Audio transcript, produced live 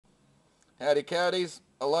Howdy cowdies,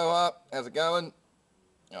 aloha, how's it going?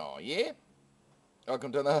 Oh yeah?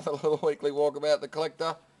 Welcome to another little weekly walkabout the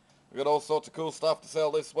collector. We've got all sorts of cool stuff to sell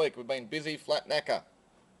this week. We've been busy, flat knacker.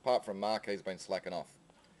 Apart from Mark, he's been slacking off.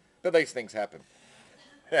 But these things happen.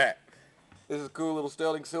 This is a cool little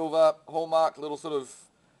sterling silver hallmark little sort of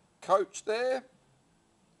coach there.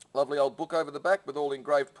 Lovely old book over the back with all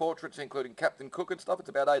engraved portraits including Captain Cook and stuff. It's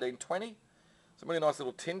about 1820. Some really nice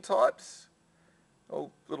little tin types.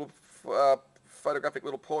 All little photographic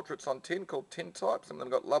little portraits on tin called tin types. Some of them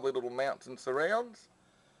got lovely little mounts and surrounds.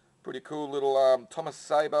 Pretty cool little Thomas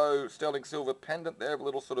Sabo sterling silver pendant there, a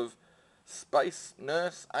little sort of space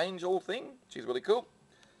nurse angel thing. She's really cool.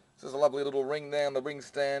 This is a lovely little ring there on the ring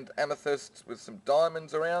stand, amethyst with some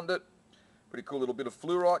diamonds around it. Pretty cool little bit of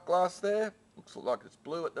fluorite glass there. Looks like it's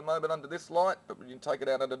blue at the moment under this light, but when you take it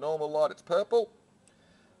out under normal light, it's purple.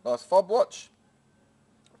 Nice fob watch.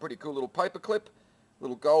 Pretty cool little paper clip.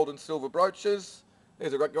 Little gold and silver brooches.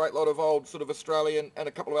 There's a great lot of old sort of Australian and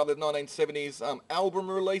a couple of other 1970s album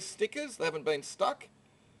release stickers. They haven't been stuck.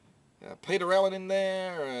 Peter Allen in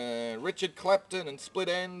there, Richard Clapton and Split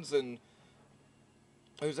Ends, and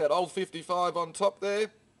who's that, Old 55 on top there.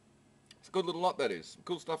 It's a good little lot, that is. Some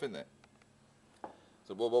cool stuff in there.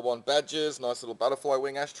 So World War I badges, nice little butterfly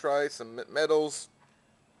wing ashtray, some medals,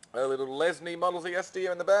 early little Lesney models he has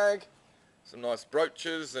here in the bag. Some nice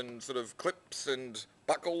brooches and sort of clips and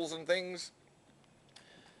buckles and things.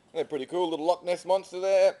 They're pretty cool. Little Loch Ness monster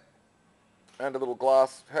there. And a little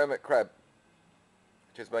glass hermit crab,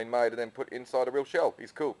 which has been made and then put inside a real shell.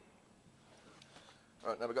 He's cool.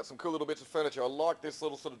 Alright, now we've got some cool little bits of furniture. I like this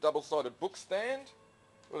little sort of double-sided book stand.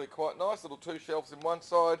 Really quite nice. Little two shelves in one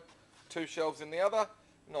side, two shelves in the other.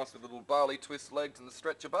 Nice with little barley twist legs and the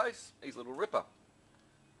stretcher base. He's a little ripper.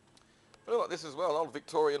 I like this as well, an old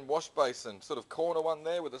Victorian wash basin, sort of corner one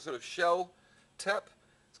there with a sort of shell tap.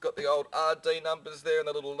 It's got the old RD numbers there and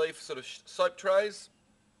the little leaf sort of soap trays.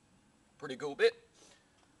 Pretty cool bit.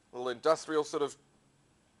 Little industrial sort of,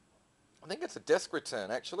 I think it's a desk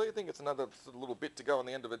return actually. I think it's another sort of little bit to go on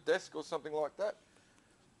the end of a desk or something like that.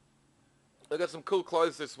 They've got some cool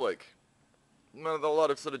clothes this week. A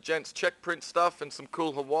lot of sort of gents check print stuff and some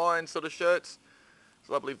cool Hawaiian sort of shirts. It's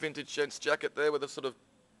a lovely vintage gents jacket there with a sort of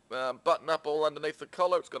button up all underneath the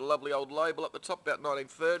collar. It's got a lovely old label at the top, about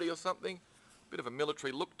 1930 or something. Bit of a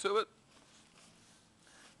military look to it.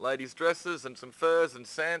 Ladies' dresses and some furs and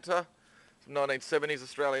Santa. Some 1970s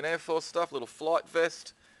Australian Air Force stuff, little flight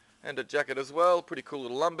vest and a jacket as well. Pretty cool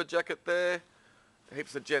little lumber jacket there.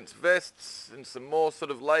 Heaps of gents' vests and some more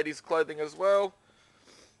sort of ladies' clothing as well.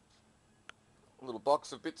 A little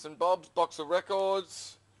box of bits and bobs, box of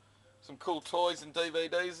records. Some cool toys and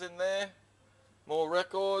DVDs in there. More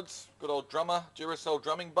records, good old drummer, Duracell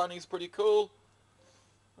drumming bunny's pretty cool.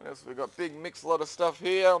 What else have we got? Big mixed lot of stuff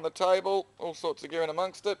here on the table, all sorts of gear in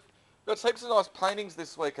amongst it. Got heaps of nice paintings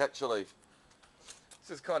this week actually.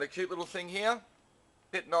 This is kind of cute little thing here.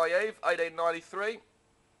 Bit naive, 1893.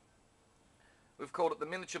 We've called it the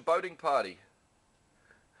miniature boating party.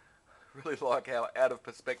 Really like how out of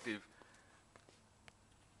perspective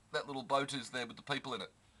that little boat is there with the people in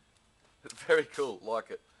it. It's very cool, like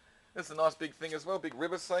it. This is a nice big thing as well, big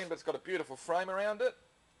river scene, but it's got a beautiful frame around it.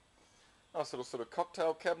 Nice little sort of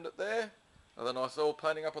cocktail cabinet there. Another nice oil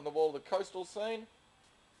painting up on the wall of the coastal scene.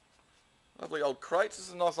 Lovely old crates. This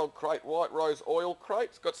is a nice old crate, white rose oil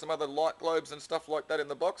crate. It's got some other light globes and stuff like that in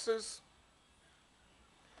the boxes.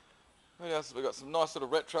 What else have we got? Some nice sort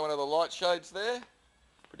of retro and other light shades there.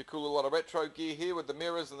 Pretty cool, a lot of retro gear here with the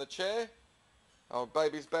mirrors and the chair. Old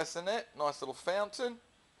baby's bassinet, nice little fountain.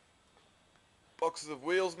 Boxes of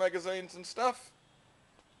Wheels magazines and stuff.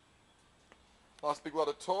 Nice big lot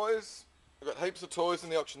of toys. We've got heaps of toys in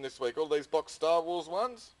the auction this week. All these box Star Wars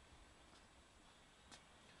ones.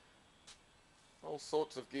 All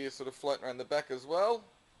sorts of gear sort of floating around the back as well.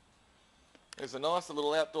 There's a nice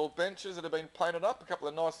little outdoor benches that have been painted up. A couple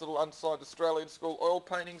of nice little unsigned Australian school oil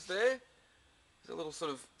paintings there. There's a little sort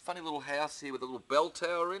of funny little house here with a little bell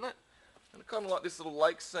tower in it. And kind of like this little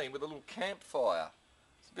lake scene with a little campfire.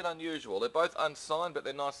 A bit unusual. They're both unsigned but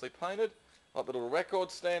they're nicely painted. Like the little record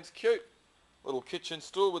stand's cute. Little kitchen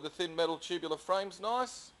stool with the thin metal tubular frame's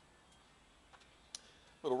nice.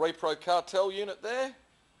 Little Repro cartel unit there.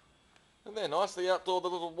 And they're nicely outdoor, the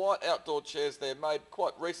little white outdoor chairs there, made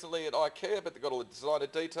quite recently at IKEA, but they've got all the designer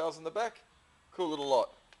details in the back. Cool little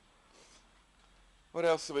lot. What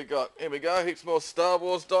else have we got? Here we go, heaps more Star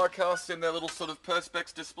Wars die casts in their little sort of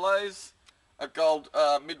perspex displays. A gold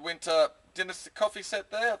midwinter dinner coffee set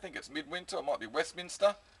there. I think it's Midwinter, it might be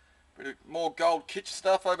Westminster. Bit of more gold kitsch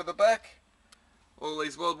stuff over the back. All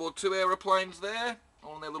these World War II aeroplanes there,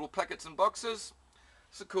 all in their little packets and boxes.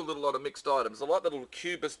 It's a cool little lot of mixed items. I like the little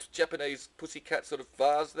cubist Japanese pussycat sort of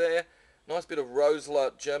vase there. Nice bit of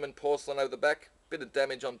Rosler German porcelain over the back. Bit of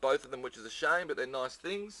damage on both of them, which is a shame, but they're nice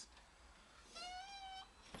things.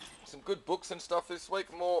 Some good books and stuff this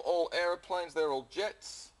week. More all aeroplanes, they're all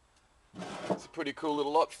jets. It's a pretty cool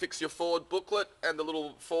little lot. Fix Your Ford booklet and the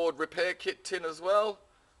little Ford repair kit tin as well.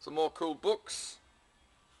 Some more cool books.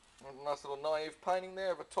 A nice little naive painting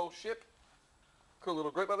there of a tall ship. Cool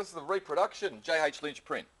little group. Well, this is the reproduction J.H. Lynch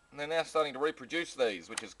print. And they're now starting to reproduce these,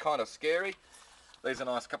 which is kind of scary. These are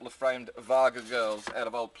nice couple of framed Varga girls out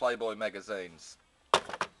of old Playboy magazines.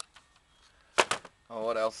 Oh,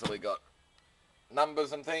 what else have we got?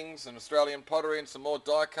 Numbers and things, and Australian pottery, and some more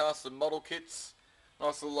die casts and model kits.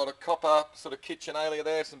 Nice little lot of copper sort of kitchen area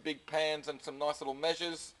there, some big pans and some nice little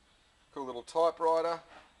measures. Cool little typewriter.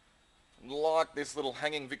 Like this little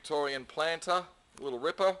hanging Victorian planter, little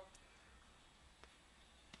ripper.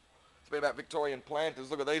 It's been about Victorian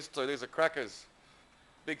planters. Look at these two, these are crackers.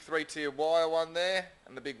 Big 3-tier wire one there,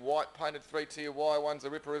 and the big white painted 3-tier wire one's a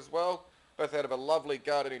ripper as well. Both out of a lovely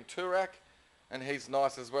garden in Toorak. And he's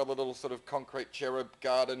nice as well, a little sort of concrete cherub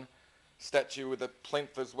garden statue with a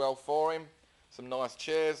plinth as well for him. Some nice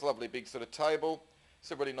chairs, lovely big sort of table.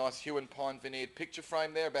 It's a really nice hue and pine veneered picture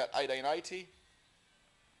frame there, about 1880.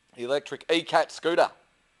 Electric E-Cat scooter.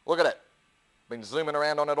 Look at it. Been zooming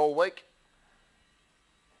around on it all week.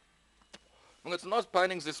 We've got some nice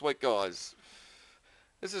paintings this week, guys.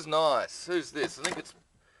 This is nice. Who's this? I think it's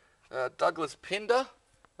Douglas Pinder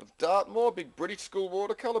of Dartmoor. Big British school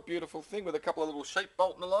watercolour. Beautiful thing with a couple of little sheep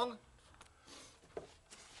bolting along.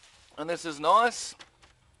 And this is nice.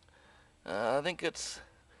 I think it's...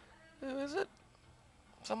 Who is it?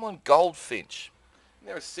 Someone Goldfinch.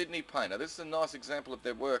 They're a Sydney painter. This is a nice example of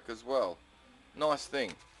their work as well. Nice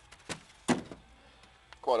thing.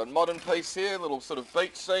 Quite a modern piece here. Little sort of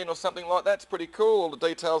beach scene or something like that. It's pretty cool. All the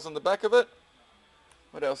details on the back of it.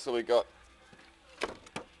 What else have we got?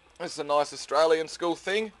 This is a nice Australian school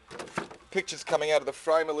thing. Pictures coming out of the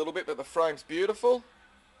frame a little bit, but the frame's beautiful.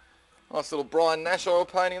 Nice little Brian Nash oil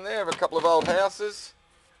painting there of a couple of old houses.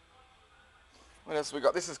 What else have we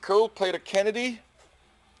got? This is cool. Peter Kennedy.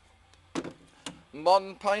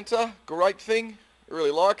 Modern painter. Great thing. I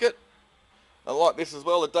really like it. I like this as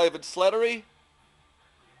well. The David Slattery.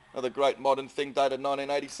 Another great modern thing dated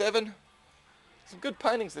 1987. Some good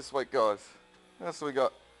paintings this week, guys. What else have we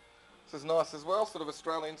got? This is nice as well. Sort of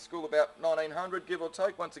Australian school about 1900, give or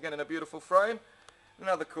take. Once again in a beautiful frame.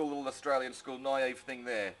 Another cool little Australian school naive thing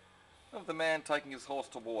there. Of the man taking his horse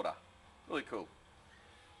to water. Really cool.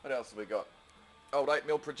 What else have we got? Old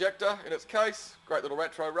 8mm projector in its case. Great little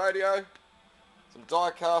retro radio. Some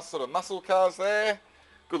die-cast sort of muscle cars there.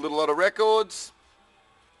 Good little lot of records.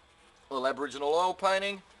 A little Aboriginal oil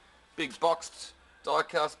painting. Big boxed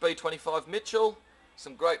die-cast B25 Mitchell.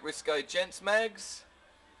 Some great risque gents mags.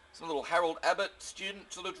 Some little Harold Abbott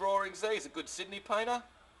student sort of drawings there. He's a good Sydney painter.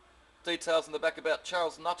 Details in the back about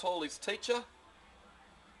Charles Nuttall, his teacher.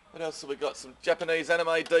 What else have we got? Some Japanese anime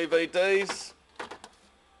DVDs.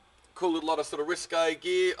 Cool little lot of sort of risque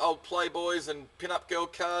gear, old Playboys and pin-up girl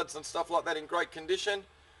cards and stuff like that in great condition.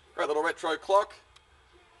 Great little retro clock.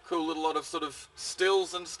 Cool little lot of sort of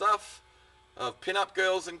stills and stuff of pin-up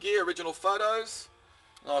girls and gear, original photos.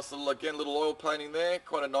 Nice little, again, little oil painting there.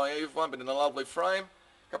 Quite a naive one, but in a lovely frame.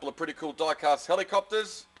 A couple of pretty cool die-cast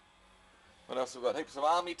helicopters. What else have we got? Heaps of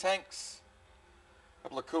army tanks. A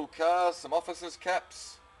couple of cool cars, some officers'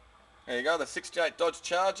 caps. There you go, the 68 Dodge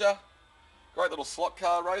Charger. Great little slot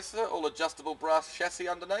car racer, all adjustable brass chassis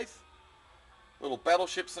underneath. Little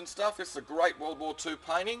battleships and stuff. This is a great World War II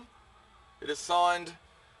painting. It is signed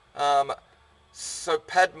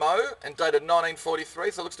Sopadmo and dated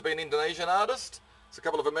 1943, so it looks to be an Indonesian artist. It's a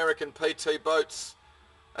couple of American PT boats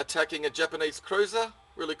attacking a Japanese cruiser.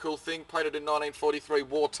 Really cool thing, painted in 1943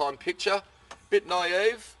 wartime picture. Bit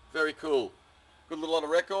naive, very cool. Good little lot of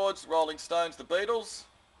records, Rolling Stones, the Beatles.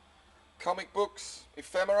 Comic books,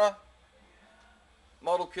 ephemera.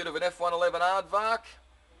 Model kit of an F111 aardvark,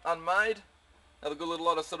 unmade. Another good little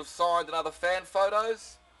lot of sort of signed and other fan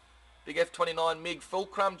photos. Big F29 MiG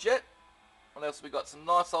Fulcrum jet. What else have we got? Some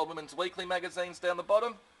nice old women's weekly magazines down the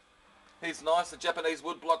bottom. Here's nice, a Japanese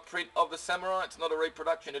woodblock print of the samurai. It's not a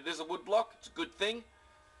reproduction, it is a woodblock. It's a good thing.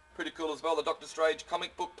 Pretty cool as well, the Doctor Strange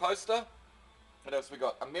comic book poster. What else have we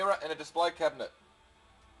got? A mirror and a display cabinet.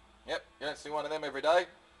 Yep, you don't see one of them every day.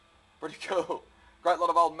 Pretty cool. Great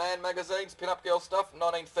lot of old man magazines, pin-up girl stuff,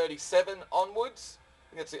 1937 onwards. I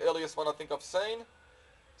think that's the earliest one I think I've seen.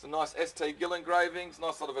 Some nice ST Gill engravings,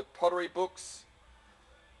 nice lot of pottery books.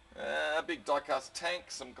 A big die-cast tank,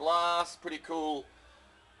 some glass, pretty cool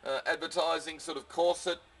advertising sort of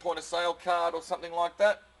corset, point of sale card or something like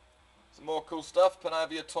that. Some more cool stuff.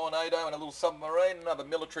 Panavia Tornado and a little submarine, another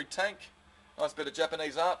military tank. Nice bit of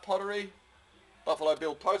Japanese art pottery. Buffalo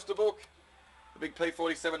Bill poster book. The big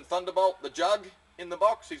P-47 Thunderbolt, the jug in the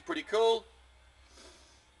box. He's pretty cool.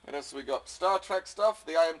 What else have we got? Star Trek stuff.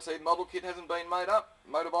 The AMT model kit hasn't been made up.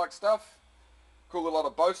 Motorbike stuff. Cool little lot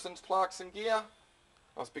of bosun's plaques and gear.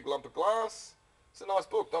 Nice big lump of glass. It's a nice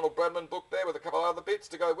book. Donald Bradman book there with a couple of other bits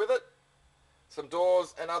to go with it. Some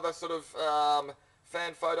doors and other sort of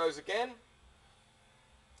fan photos again.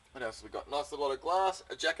 What else have we got? Nice little lot of glass.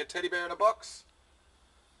 A jacket teddy bear in a box.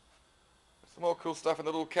 Some more cool stuff in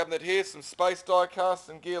the little cabinet here. Some space die casts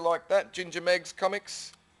and gear like that. Ginger Meg's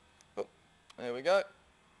comics. Oh, there we go.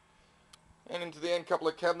 And into the end, couple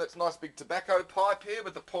of cabinets. Nice big tobacco pipe here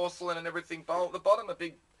with the porcelain and everything bowl at the bottom. A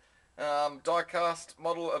big die-cast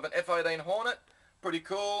model of an F-18 Hornet. Pretty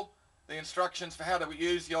cool. The instructions for how to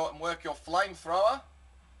use and work your flamethrower.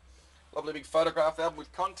 Lovely big photograph album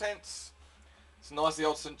with contents. It's a nice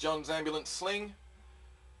old St John's ambulance sling.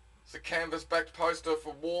 It's a canvas-backed poster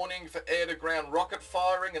for warning for air-to-ground rocket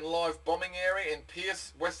firing and live bombing area in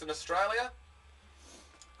Pearce, Western Australia.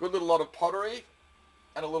 Good little lot of pottery.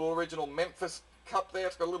 And a little original Memphis cup there.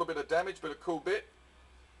 It's got a little bit of damage, but a cool bit.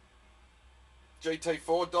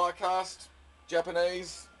 GT4 die-cast.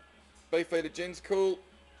 Japanese. Beefeater gin's cool.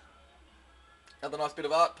 Another nice bit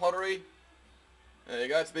of art pottery. There you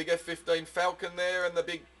go. It's a big F-15 Falcon there in the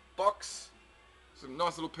big box. Some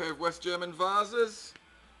nice little pair of West German vases.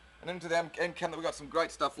 And into the end cabinet we've got some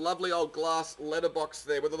great stuff. Lovely old glass letterbox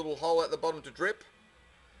there with a little hole at the bottom to drip.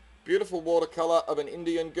 Beautiful watercolour of an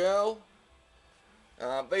Indian girl.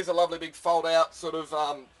 These are lovely big fold-out sort of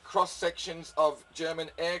cross sections of German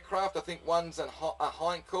aircraft. I think one's a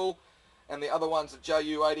Heinkel and the other one's a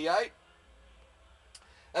Ju-88.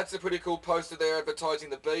 That's a pretty cool poster there advertising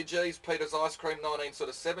the Bee Gees, Peter's Ice Cream,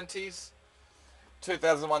 1970s.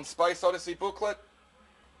 2001 Space Odyssey booklet.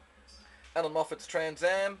 Alan Moffat's Trans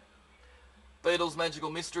Am. Beatles Magical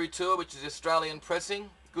Mystery Tour, which is Australian pressing.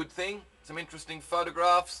 Good thing. Some interesting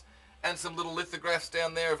photographs. And some little lithographs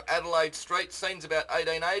down there of Adelaide street scenes about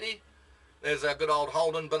 1880. There's a good old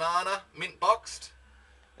Holden banana, mint boxed.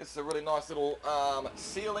 It's a really nice little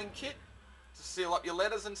sealing kit to seal up your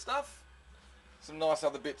letters and stuff. Some nice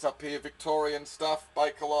other bits up here, Victorian stuff,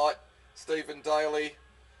 Bakelite, Stephen Daly.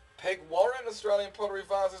 Peg Warren, Australian pottery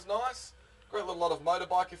vase is nice. Great little lot of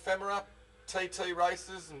motorbike ephemera, TT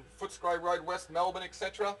races and Footscray Road West, Melbourne,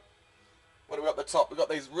 etc. What do we got at the top? We've got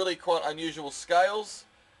these really quite unusual scales.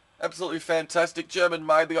 Absolutely fantastic, German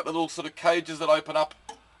made. They got the little sort of cages that open up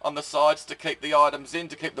on the sides to keep the items in,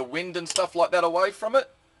 to keep the wind and stuff like that away from it.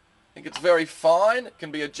 I think it's very fine, it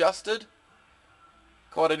can be adjusted.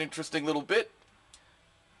 Quite an interesting little bit.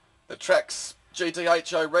 The Trax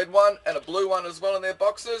GTHO red one and a blue one as well in their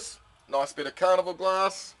boxes. Nice bit of carnival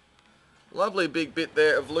glass. Lovely big bit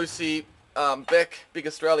there of Lucy Beck, big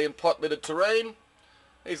Australian pot lidded terrine.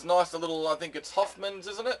 These nice little, I think it's Hoffman's,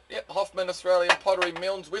 isn't it? Yep, Hoffman Australian Pottery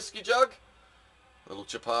Milnes whiskey jug. Little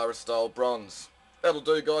Chapara style bronze. That'll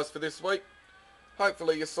do, guys, for this week.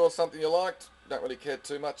 Hopefully you saw something you liked. Don't really care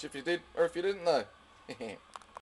too much if you did or if you didn't, though.